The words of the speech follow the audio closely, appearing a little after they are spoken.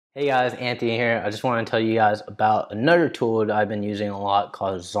Hey guys, Anthony here. I just want to tell you guys about another tool that I've been using a lot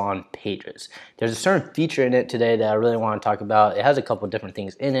called ZONPAGES. There's a certain feature in it today that I really want to talk about. It has a couple different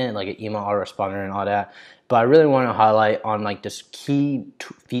things in it, like an email autoresponder and all that. But I really want to highlight on like this key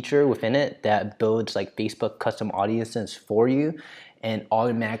feature within it that builds like Facebook custom audiences for you and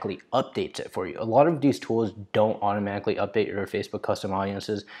automatically updates it for you. A lot of these tools don't automatically update your Facebook custom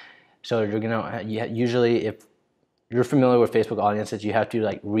audiences. So you're gonna usually, if you're familiar with Facebook audiences, you have to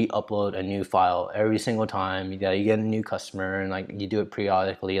like re-upload a new file every single time you get a new customer, and like you do it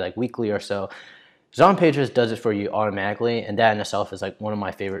periodically, like weekly or so. ZonPages does it for you automatically, and that in itself is like one of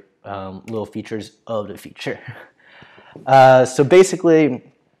my favorite little features of the feature. So basically,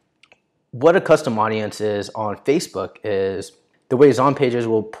 what a custom audience is on Facebook is the way ZonPages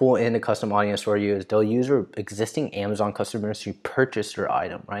will pull in a custom audience for you is they'll use your existing Amazon customers who purchase your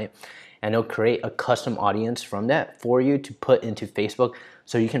item, right? And they'll create a custom audience from that for you to put into Facebook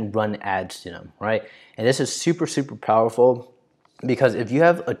so you can run ads to them, right? And this is super, super powerful because if you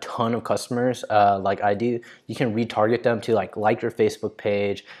have a ton of customers like I do, you can retarget them to like your Facebook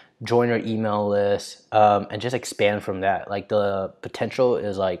page, join your email list, and just expand from that. Like the potential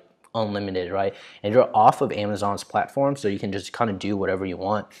is like unlimited, right? And you're off of Amazon's platform, so you can just kind of do whatever you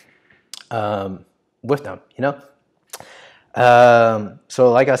want with them, you know?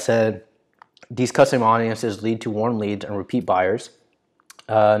 So like I said, these custom audiences lead to warm leads and repeat buyers.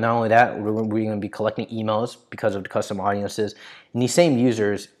 Not only that, we're going to be collecting emails because of the custom audiences. And these same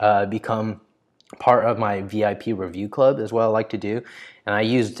users become part of my VIP review club is what I like to do. And I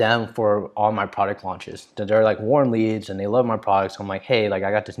use them for all my product launches. They're like warm leads and they love my products. So I'm like, hey, like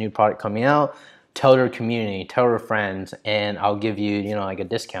I got this new product coming out. Tell their community, tell their friends, and I'll give you, you know, like a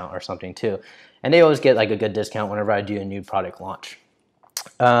discount or something too. And they always get like a good discount whenever I do a new product launch.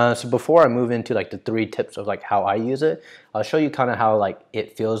 So before I move into like the 3 tips of like how I use it, I'll show you kind of how like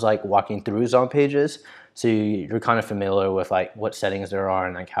it feels like walking through ZonPages, so you're kind of familiar with like what settings there are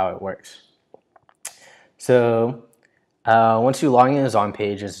and like how it works. So once you log in as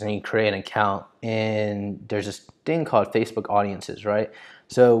ZonPages and you create an account, and there's this thing called Facebook Audiences, right?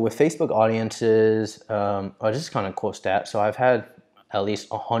 So with Facebook Audiences, oh, this is kind of cool stat. So I've had at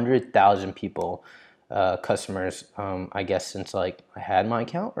least 100,000 people, customers, I guess since like I had my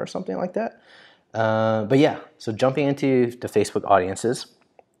account or something like that. But yeah, so jumping into the Facebook Audiences,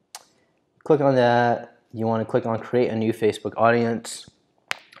 click on that. You want to click on create a new Facebook audience.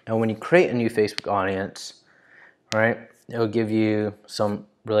 And when you create a new Facebook audience, right, it'll give you some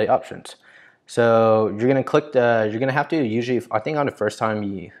really options. So you're gonna click you're gonna have to usually, I think on the first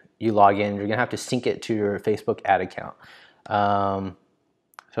time you log in, you're gonna have to sync it to your Facebook ad account.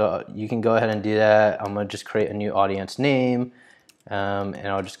 So you can go ahead and do that. I'm gonna just create a new audience name, and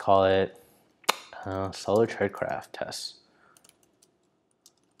I'll just call it Solar Tradecraft Test.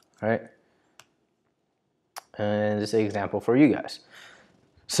 All right, and this is an example for you guys.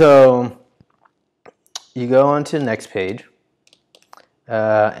 So you go on to the next page,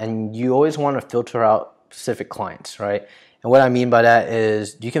 and you always want to filter out specific clients, right? And what I mean by that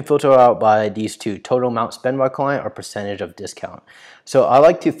is you can filter out by these 2, total amount spent by client or percentage of discount. So I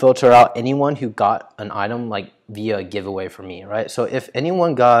like to filter out anyone who got an item like via a giveaway for me, right? So if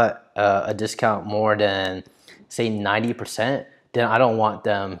anyone got a discount more than say 90%, then I don't want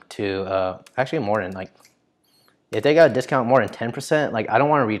them to, actually more than like, if they got a discount more than 10%, like I don't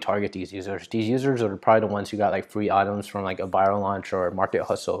want to retarget these users. These users are probably the ones who got like free items from like a viral launch or a market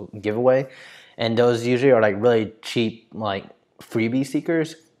hustle giveaway. And those usually are like really cheap, like freebie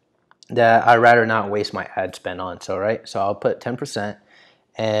seekers that I'd rather not waste my ad spend on. So, right, so I'll put 10%,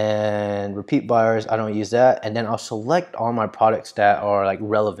 and repeat buyers, I don't use that. And then I'll select all my products that are like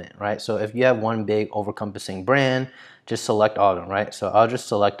relevant, right? So if you have one big overencompassing brand, just select all of them, right? So I'll just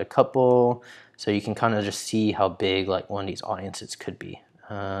select a couple so you can kind of just see how big like one of these audiences could be.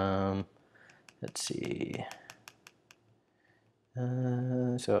 Let's see.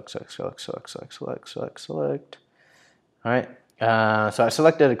 Select. All right. So I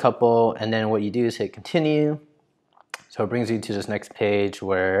selected a couple, and then what you do is hit continue. So it brings you to this next page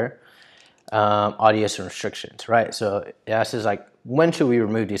where audience restrictions, right? So it asks us like, when should we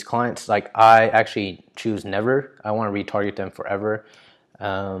remove these clients? Like I actually choose never. I want to retarget them forever,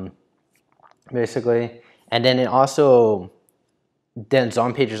 basically. And then it also, then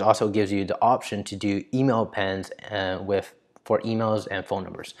ZonPages also gives you the option to do email appends for emails and phone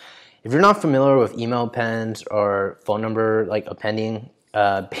numbers. If you're not familiar with email appends or phone number like appending,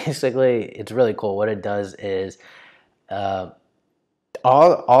 basically it's really cool. What it does is all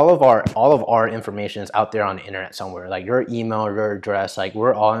of our information is out there on the internet somewhere. Like your email, your address, like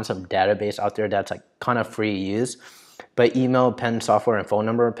we're all in some database out there that's like kind of free to use. But email pen software and phone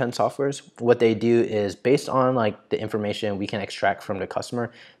number pen softwares, what they do is based on like the information we can extract from the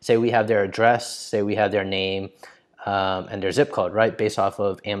customer. Say we have their address, say we have their name, and their zip code, right? Based off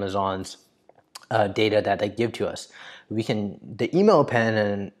of Amazon's data that they give to us. The email pen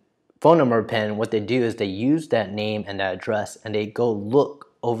and phone number pen, what they do is they use that name and that address and they go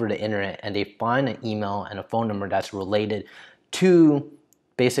look over the internet and they find an email and a phone number that's related to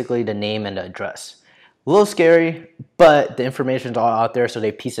basically the name and the address. A little scary, but the information's all out there, so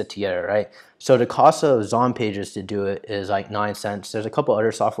they piece it together, right? So the cost of ZONPAGES to do it is like 9 cents. There's a couple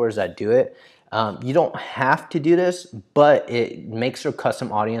other softwares that do it. You don't have to do this, but it makes your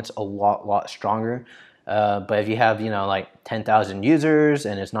custom audience a lot stronger. But if you have, like 10,000 users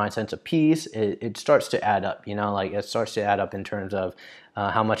and it's 9 cents a piece, it starts to add up, like it starts to add up in terms of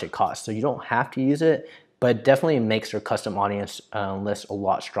how much it costs. So you don't have to use it, but it definitely makes your custom audience list a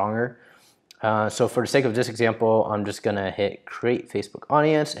lot stronger. So for the sake of this example, I'm just gonna hit create Facebook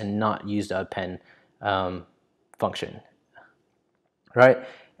audience and not use the append function, right?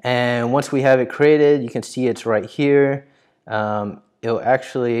 And once we have it created, you can see it's right here. It'll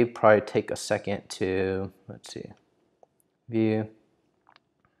actually probably take a second to, let's see, view.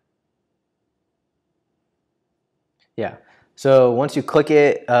 Yeah, so once you click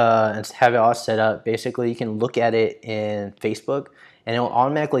it and have it all set up, basically you can look at it in Facebook and it will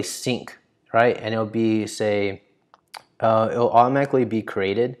automatically sync, right? And it'll be, say, it'll automatically be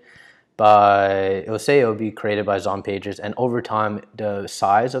created it'll say it'll be created by ZONPAGES, and over time the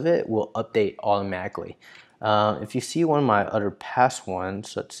size of it will update automatically. If you see one of my other past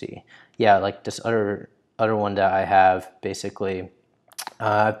ones, let's see, yeah, like this other one that I have, basically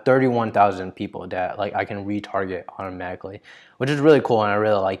 31,000 people that like I can retarget automatically, which is really cool and I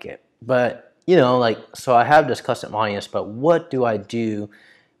really like it. But like, so I have this custom audience, but what do I do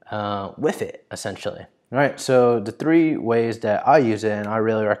with it essentially? Right, so the 3 ways that I use it, and I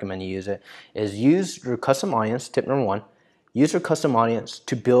really recommend you use it, is use your custom audience, tip number 1, use your custom audience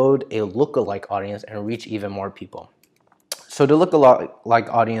to build a lookalike audience and reach even more people. So the lookalike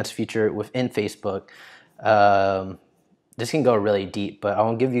audience feature within Facebook, this can go really deep, but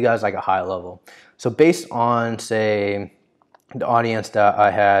I'll give you guys like a high level. So based on, say, the audience that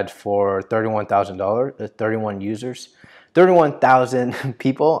I had for $31,000, 31 users, 31,000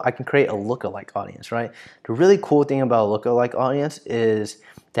 people, I can create a lookalike audience, right? The really cool thing about a lookalike audience is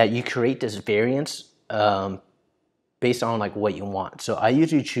that you create this variance based on like what you want. So I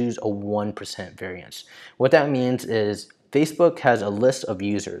usually choose a 1% variance. What that means is Facebook has a list of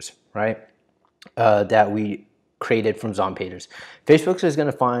users, right, that we created from ZONPAGES. Facebook is going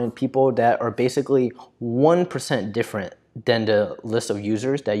to find people that are basically 1% different than the list of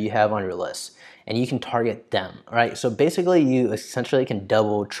users that you have on your list, and you can target them, right? So basically you essentially can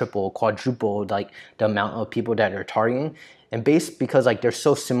double, triple, quadruple like the amount of people that you're targeting, and because like they're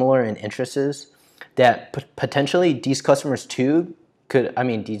so similar in interests that potentially these customers too could,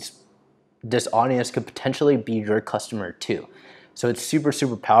 this audience could potentially be your customer too. So it's super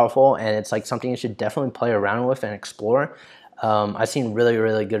powerful, and it's like something you should definitely play around with and explore. I've seen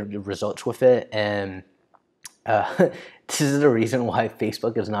really good results with it, and this is the reason why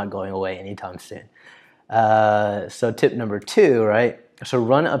Facebook is not going away anytime soon. So tip number 2, right? So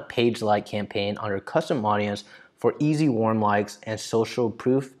run a page like campaign on your custom audience for easy warm likes and social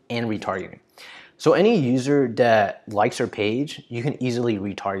proof and retargeting. So any user that likes your page, you can easily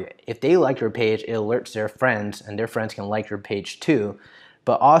retarget. If they like your page, it alerts their friends, and their friends can like your page too.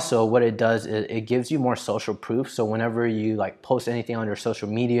 But also what it does is it gives you more social proof. So whenever you like post anything on your social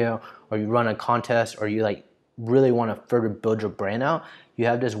media, or you run a contest, or you like really want to further build your brand out, you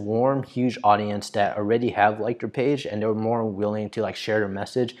have this warm, huge audience that already have liked your page, and they're more willing to like share their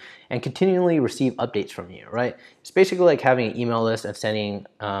message and continually receive updates from you, right? It's basically like having an email list and sending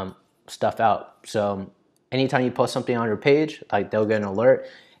stuff out. So anytime you post something on your page, like they'll get an alert,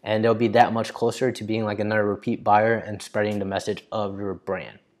 and they'll be that much closer to being like another repeat buyer and spreading the message of your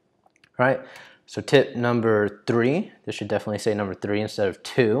brand, right? So tip number 3, this should definitely say number 3 instead of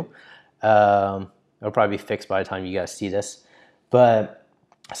 2. It'll probably be fixed by the time you guys see this. But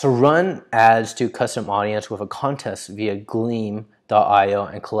so run ads to custom audience with a contest via Gleam.io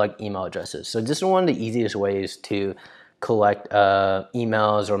and collect email addresses. So this is one of the easiest ways to collect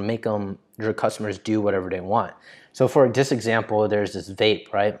emails or make your customers do whatever they want. So for this example, there's this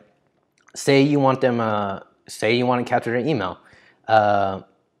vape, right? Say you want them, say you want to capture their email.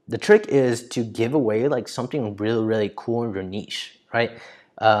 The trick is to give away like something really cool in your niche, right?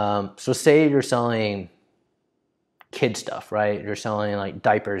 So say you're selling kid stuff, right? You're selling like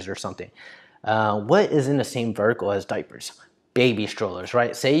diapers or something. What is in the same vertical as diapers? baby strollers,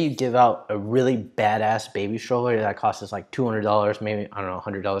 right? Say you give out a really badass baby stroller that costs us like $200, maybe, I don't know,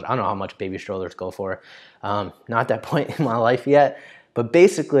 $100. I don't know how much baby strollers go for. Not at that point in my life yet, but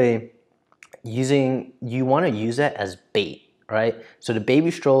basically you want to use that as bait, right? So the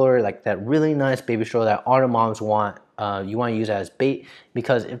baby stroller, like that really nice baby stroller that all the moms want, you want to use that as bait,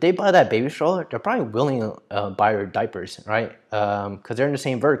 because if they buy that baby stroller, they're probably willing to buy your diapers, right? Because they're in the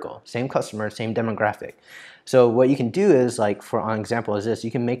same vertical, same customer, same demographic. So what you can do is, like, for an example is this, you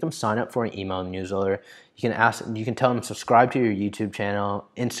can make them sign up for an email newsletter. You can tell them subscribe to your YouTube channel,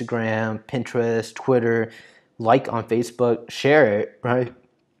 Instagram, Pinterest, Twitter, like on Facebook, share it, right?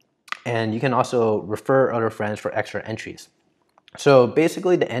 And you can also refer other friends for extra entries. So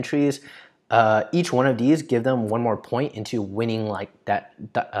basically the entries, each one of these give them one more point into winning, like that,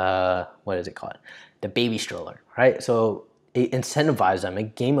 what is it called? The baby stroller, right? So it incentivizes them,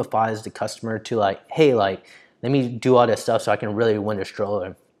 it gamifies the customer to like, hey, like, let me do all this stuff so I can really win the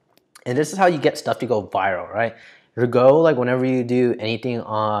stroller. And this is how you get stuff to go viral, right? Your goal, like whenever you do anything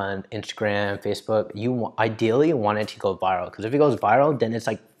on Instagram, Facebook, you ideally want it to go viral. Because if it goes viral, then it's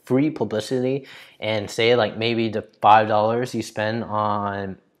like free publicity. And say like maybe the $5 you spend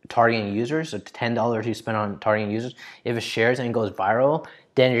on targeting users, or $10 you spend on targeting users, if it shares and goes viral,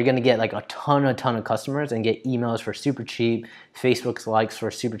 then you're gonna get like a ton of customers and get emails for super cheap, Facebook's likes for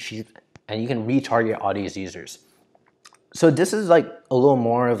super cheap, and you can retarget all these users. So this is like a little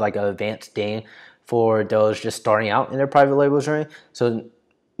more of like an advanced thing for those just starting out in their private label journey. So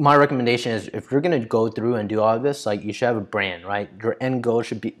my recommendation is, if you're gonna go through and do all of this, like, you should have a brand, right? Your end goal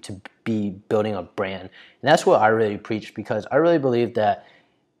should be to be building a brand. And that's what I really preach, because I really believe that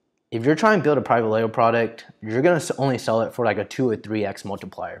if you're trying to build a private label product, you're gonna only sell it for like a 2 or 3x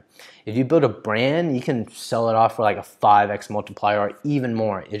multiplier. If you build a brand, you can sell it off for like a 5x multiplier or even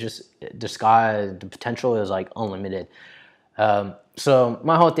more. It just, the potential is like unlimited. So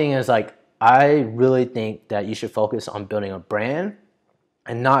my whole thing is like, I really think that you should focus on building a brand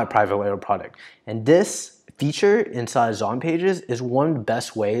and not a private label product. And this feature inside ZONPAGES is one of the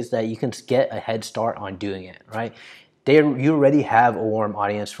best ways that you can get a head start on doing it, right? You already have a warm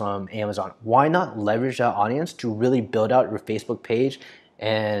audience from Amazon. Why not leverage that audience to really build out your Facebook page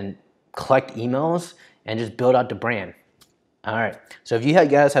and collect emails and just build out the brand? All right, so if you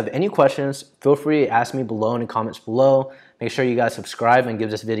guys have any questions, feel free to ask me below in the comments below. Make sure you guys subscribe and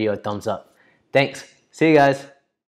give this video a thumbs up. Thanks. See you guys.